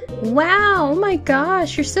 Wow, oh my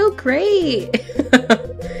gosh, you're so great.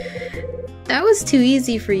 That was too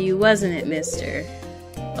easy for you, wasn't it, mister?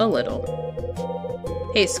 A little.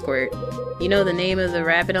 Hey, Squirt, you know the name of the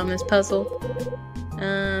rabbit on this puzzle?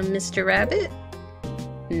 Mr. Rabbit?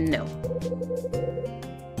 No.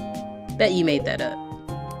 Bet you made that up.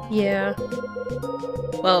 Yeah.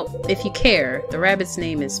 Well, if you care, the rabbit's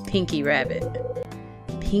name is Pinky Rabbit.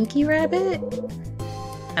 Pinky Rabbit?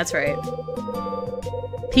 That's right.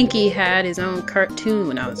 Pinky had his own cartoon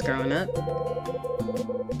when I was growing up.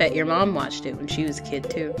 Bet your mom watched it when she was a kid,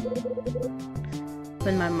 too.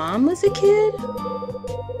 When my mom was a kid?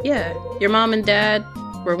 Yeah, your mom and dad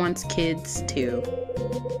were once kids, too.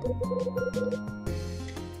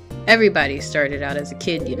 Everybody started out as a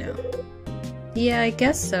kid, you know. Yeah, I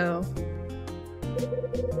guess so.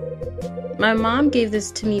 My mom gave this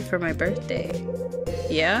to me for my birthday.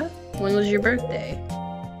 Yeah? When was your birthday?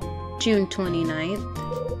 June 29th.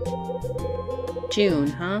 June,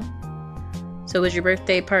 huh? So was your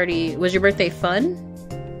birthday fun?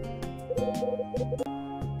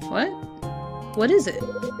 What? What is it?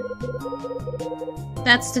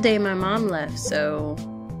 That's the day my mom left, so...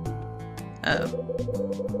 Oh.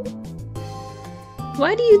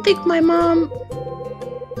 Why do you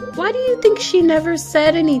think she never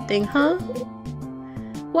said anything, huh?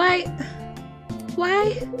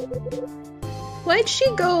 Why'd she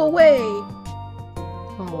go away?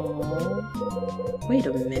 Oh, wait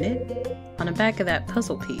a minute. On the back of that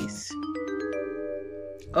puzzle piece.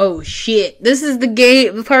 Oh shit. This is the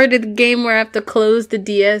part of the game where I have to close the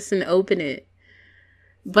DS and open it.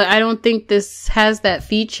 But I don't think this has that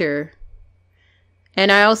feature.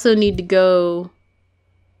 And I also need to go...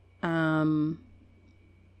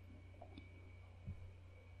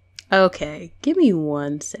 Okay, give me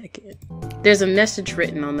 1 second. There's a message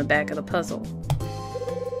written on the back of the puzzle.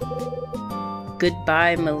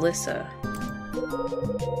 Goodbye, Melissa.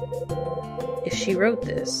 If she wrote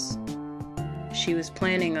this, she wasn't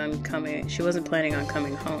planning on coming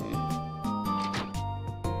home.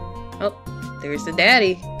 Oh, there's the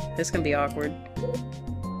daddy. This can be awkward.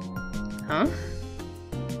 Huh?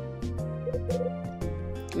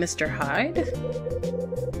 Mr. Hyde?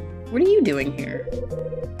 What are you doing here?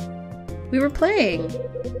 We were playing.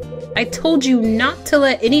 I told you not to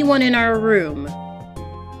let anyone in our room.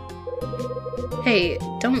 Hey,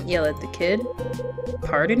 don't yell at the kid.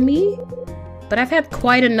 Pardon me? But I've had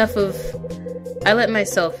quite enough of... I let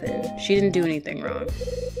myself in. She didn't do anything wrong.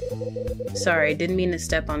 Sorry, didn't mean to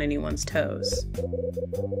step on anyone's toes.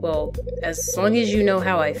 Well, as long as you know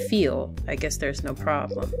how I feel, I guess there's no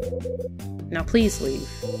problem. Now please leave.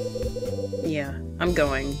 Yeah, I'm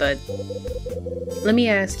going, but... Let me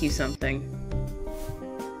ask you something.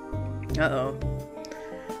 Uh-oh.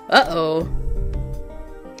 Uh-oh.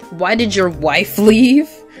 Why did your wife leave?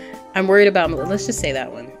 I'm worried about... Let's just say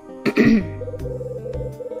that one.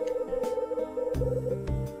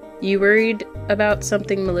 You worried about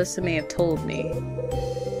something Melissa may have told me?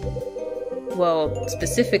 Well,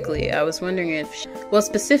 specifically, I was wondering if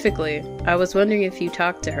you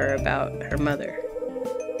talked to her about her mother.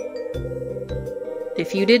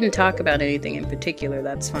 If you didn't talk about anything in particular,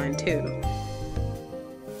 that's fine too.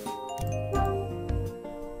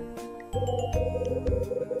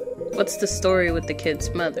 What's the story with the kid's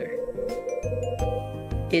mother?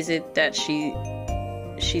 Is it that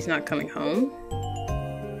she's not coming home?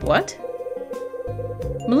 What?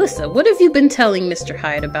 Melissa, what have you been telling Mr.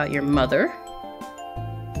 Hyde about your mother?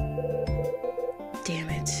 Damn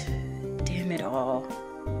it. Damn it all.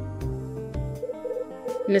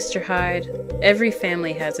 Mr. Hyde, every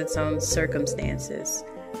family has its own circumstances,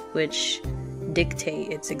 which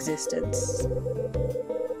dictate its existence.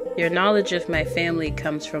 Your knowledge of my family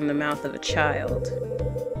comes from the mouth of a child.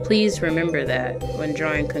 Please remember that when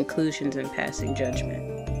drawing conclusions and passing judgment.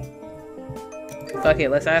 Fuck it,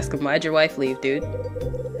 let's ask him, why'd your wife leave, dude?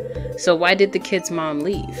 So why did the kid's mom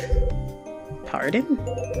leave? Pardon?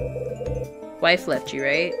 Wife left you,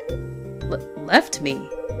 right? Left me?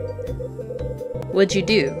 What'd you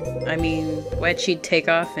do? I mean, why'd she take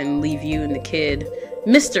off and leave you and the kid?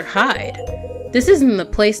 Mr. Hyde, this isn't the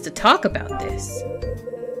place to talk about this.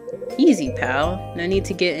 Easy, pal. No need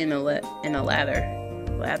to get in a lather.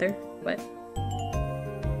 Lather? What?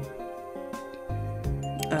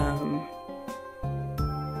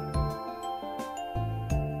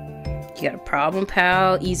 You got a problem,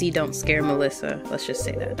 pal? Easy, don't scare Melissa. Let's just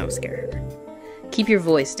say that. Don't scare her. Keep your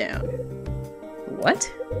voice down. What?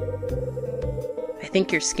 I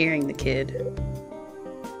think you're scaring the kid.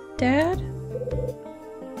 Dad?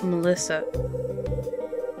 Melissa.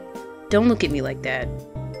 Don't look at me like that.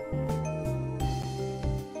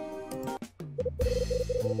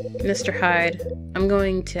 Mr. Hyde, I'm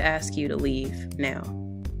going to ask you to leave now.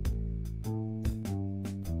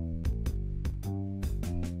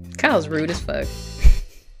 Kyle's rude as fuck.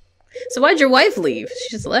 So why'd your wife leave? She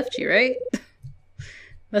just left you, right?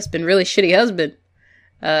 Must have been really shitty husband.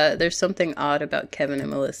 There's something odd about Kevin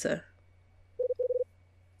and Melissa.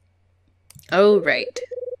 Oh, right.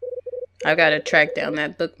 I've got to track down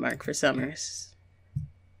that bookmark for Summers.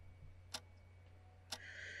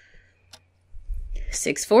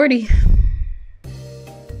 6:40.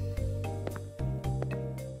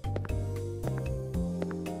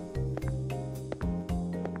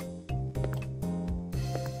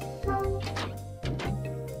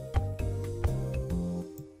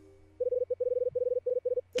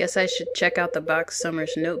 Guess I should check out the box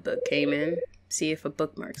Summer's notebook came in, see if a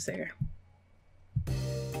bookmark's there.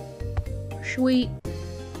 Sweet.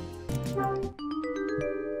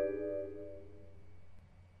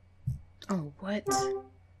 Oh, what?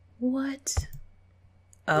 What?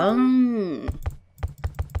 So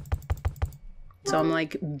I'm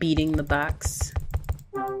like beating the box.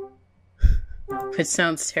 It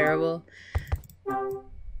sounds terrible.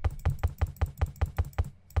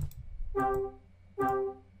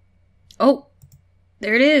 Oh,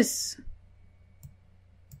 there it is.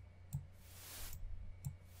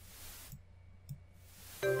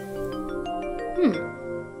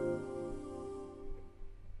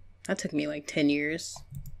 That took me like 10 years.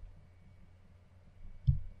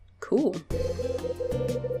 Cool.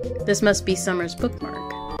 This must be Summer's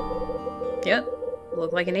bookmark. Yep,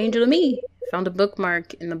 looked like an angel to me. Found a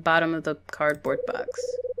bookmark in the bottom of the cardboard box.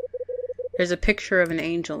 There's a picture of an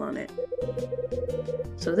angel on it.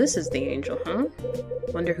 So this is the angel, huh?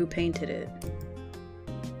 Wonder who painted it.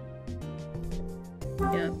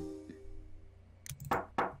 Yep.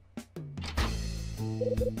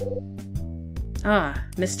 Ah,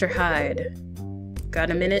 Mr. Hyde. Got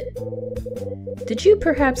a minute? Did you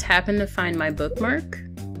perhaps happen to find my bookmark?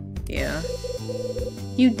 Yeah.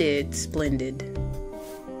 You did. Splendid.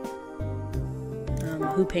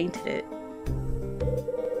 Who painted it?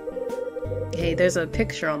 Hey, there's a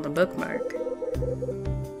picture on the bookmark.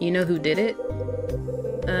 You know who did it?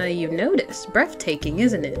 You've noticed. Breathtaking,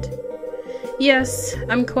 isn't it? Yes,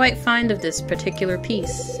 I'm quite fond of this particular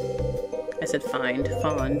piece. I said fond.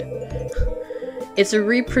 It's a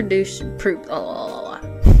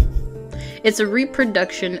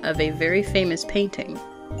reproduction of a very famous painting.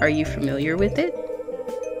 Are you familiar with it?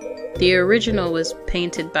 The original was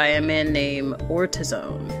painted by a man named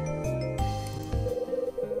Ortizone.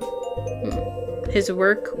 His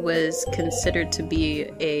work was considered to be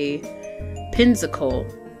a pinnacle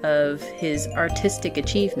of his artistic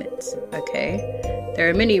achievements, okay? There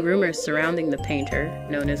are many rumors surrounding the painter,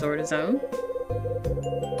 known as Ortizone.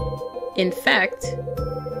 In fact,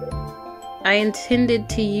 I intended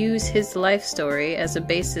to use his life story as a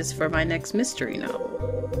basis for my next mystery novel.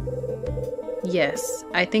 Yes,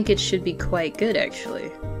 I think it should be quite good,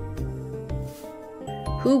 actually.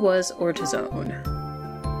 Who was Ortizone?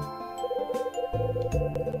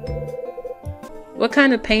 What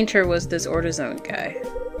kind of painter was this Ortizone guy?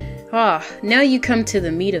 Ah, now you come to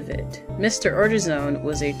the meat of it. Mr. Ortizone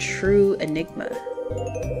was a true enigma.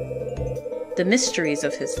 The mysteries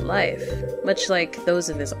of his life, much like those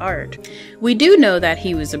of his art. We do know that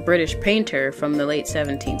he was a British painter from the late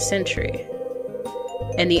 17th century.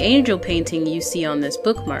 And the angel painting you see on this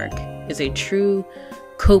bookmark is a true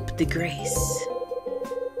coup de grace.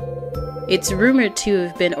 It's rumored to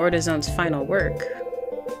have been Ortizone's final work.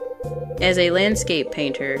 As a landscape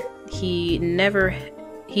painter, he never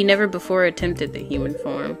before attempted the human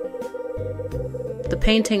form. The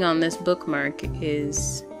painting on this bookmark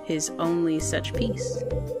is his only such piece.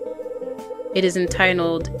 It is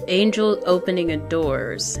entitled Angel Opening a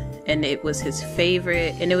Doors, and it was his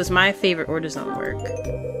favorite, and it was my favorite Ortizone work.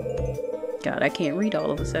 God, I can't read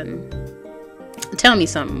all of a sudden. Tell me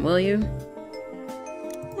something, will you?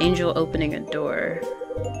 Angel Opening a Door.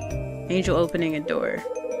 Angel Opening a Door.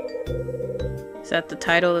 Is that the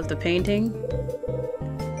title of the painting?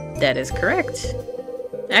 That is correct.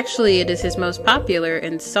 Actually, it is his most popular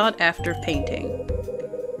and sought-after painting.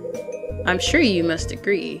 I'm sure you must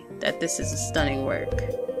agree that this is a stunning work.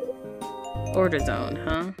 Order zone,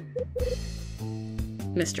 huh?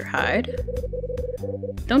 Mr. Hyde?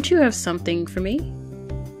 Don't you have something for me?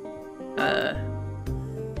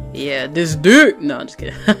 Yeah, this dick! No, I'm just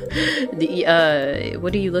kidding.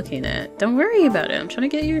 What are you looking at? Don't worry about it. I'm trying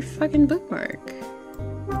to get your fucking bookmark.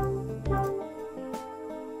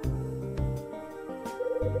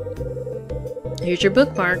 Here's your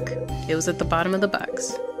bookmark. It was at the bottom of the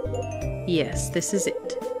box. Yes, this is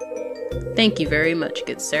it. Thank you very much,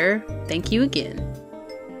 good sir. Thank you again.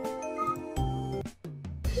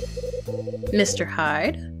 Mr.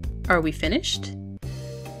 Hyde, are we finished?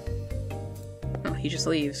 Oh, he just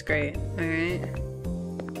leaves. Great. Alright.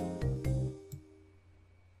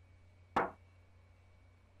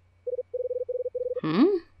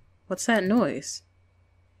 What's that noise?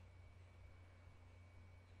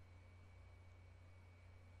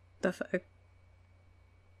 The fuck?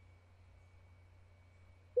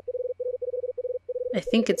 I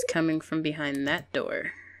think it's coming from behind that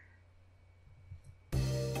door.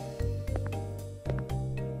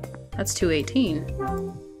 That's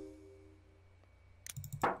 218.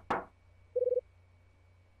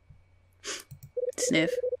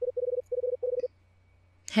 Sniff.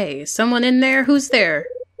 Hey, is someone in there? Who's there?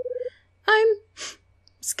 I'm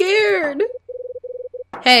scared.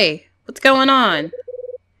 Hey, what's going on?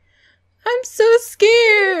 I'm so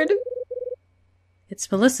scared. It's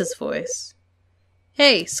Melissa's voice.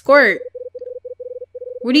 Hey, Squirt.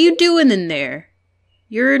 What are you doing in there?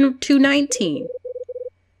 You're in 219.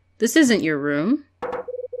 This isn't your room.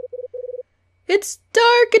 It's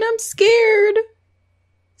dark and I'm scared.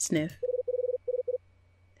 Sniff.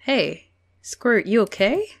 Hey, Squirt, you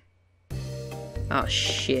okay? Oh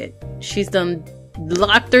shit. She's done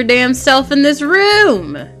locked her damn self in this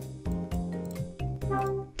room.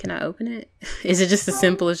 Can I open it? Is it just as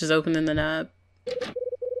simple as just opening the knob?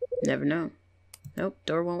 Never know. Nope,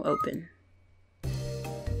 door won't open.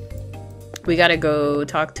 We gotta go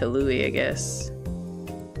talk to Louie, I guess.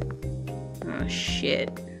 Oh shit.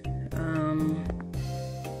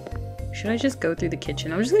 Should I just go through the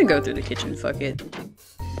kitchen? I'm just gonna go through the kitchen, fuck it.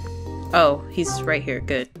 Oh, he's right here,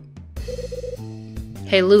 good.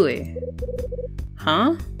 Hey Louie.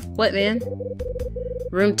 Huh? What, man?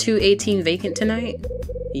 Room 218 vacant tonight?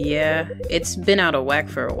 Yeah, it's been out of whack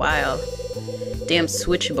for a while. Damn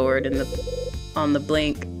switchboard on the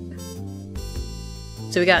blink.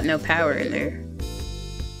 So we got no power in there.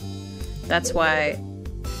 That's why...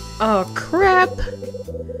 Oh crap!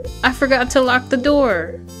 I forgot to lock the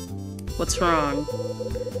door. What's wrong?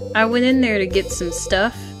 I went in there to get some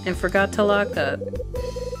stuff and forgot to lock up.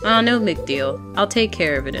 Oh, no big deal. I'll take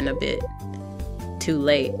care of it in a bit. Too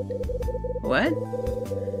late. What?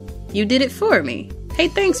 You did it for me. Hey,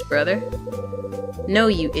 thanks, brother. No,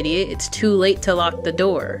 you idiot. It's too late to lock the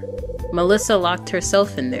door. Melissa locked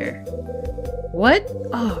herself in there. What?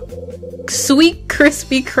 Oh, sweet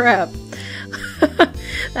crispy crap.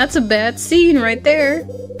 That's a bad scene right there.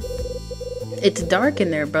 It's dark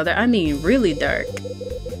in there, brother. I mean, really dark.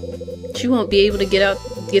 She won't be able to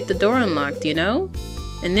get the door unlocked, you know?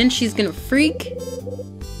 And then she's gonna freak.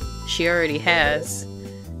 She already has.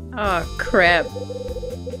 Oh, crap.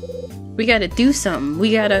 We gotta do something.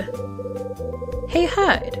 We gotta... Hey,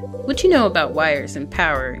 Hyde. What you know about wires and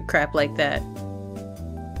power and crap like that?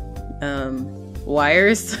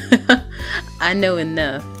 Wires? I know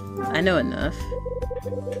enough. I know enough.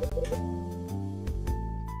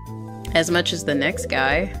 As much as the next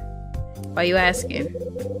guy. Why you asking?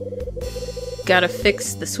 Gotta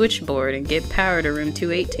fix the switchboard and get power to room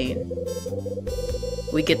 218.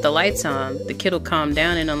 We get the lights on, the kid'll calm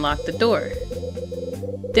down and unlock the door.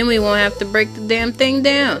 Then we won't have to break the damn thing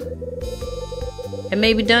down. And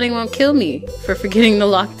maybe Dunning won't kill me for forgetting to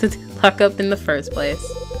lock up in the first place.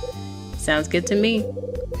 Sounds good to me.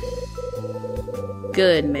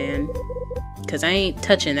 Good, man. Cause I ain't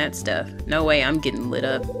touching that stuff. No way I'm getting lit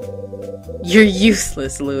up. You're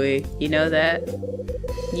useless, Louie. You know that?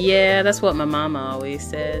 Yeah, that's what my mama always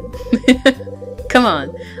said. Come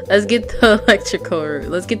on, let's get the electrical room.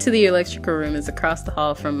 Let's get to the electrical room. It's across the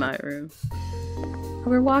hall from my room. Oh,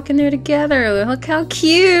 we're walking there together. Look how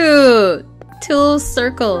cute! Two little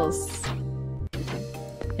circles.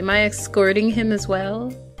 Am I escorting him as well?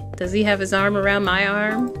 Does he have his arm around my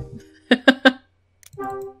arm?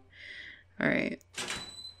 Alright.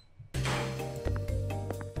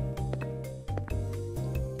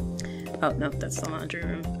 Oh, no, that's the laundry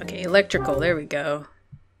room. Okay, electrical, there we go.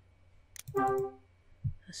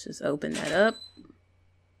 Let's just open that up.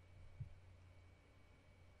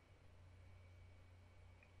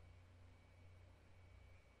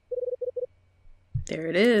 There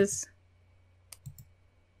it is.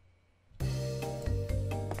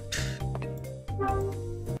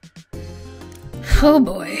 Oh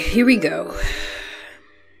boy, here we go.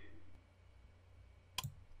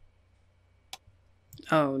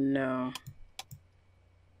 Oh no.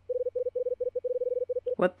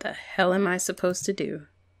 What the hell am I supposed to do?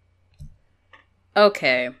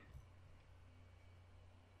 Okay.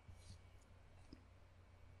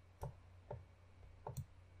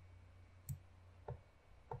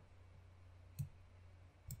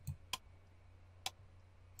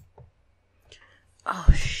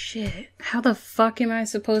 Oh shit. How the fuck am I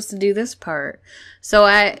supposed to do this part? So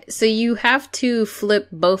you have to flip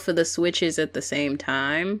both of the switches at the same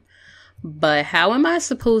time. But how am I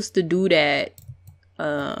supposed to do that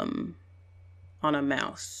on a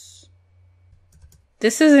mouse?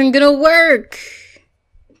 This isn't gonna work.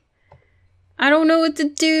 I don't know what to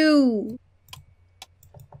do.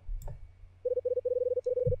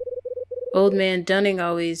 Old man Dunning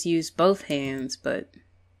always used both hands, but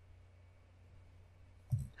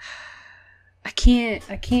I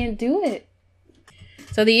can't do it.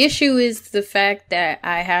 So the issue is the fact that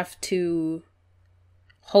I have to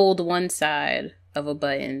hold one side of a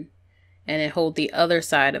button and then hold the other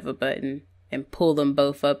side of a button and pull them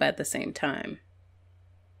both up at the same time.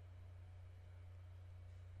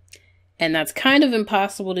 And that's kind of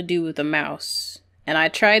impossible to do with a mouse. And I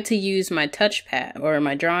tried to use my touchpad or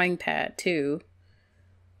my drawing pad too,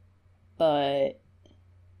 but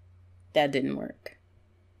that didn't work.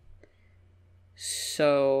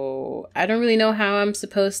 So I don't really know how I'm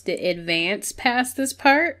supposed to advance past this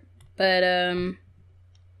part, but I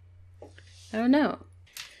don't know.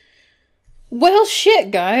 Well, shit,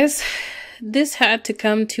 guys. This had to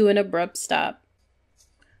come to an abrupt stop.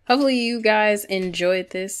 Hopefully you guys enjoyed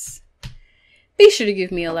this. Be sure to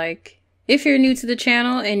give me a like. If you're new to the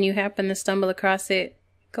channel and you happen to stumble across it,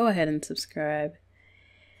 go ahead and subscribe.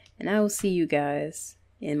 And I will see you guys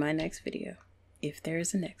in my next video, if there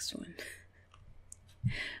is a next one.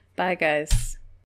 Bye, guys.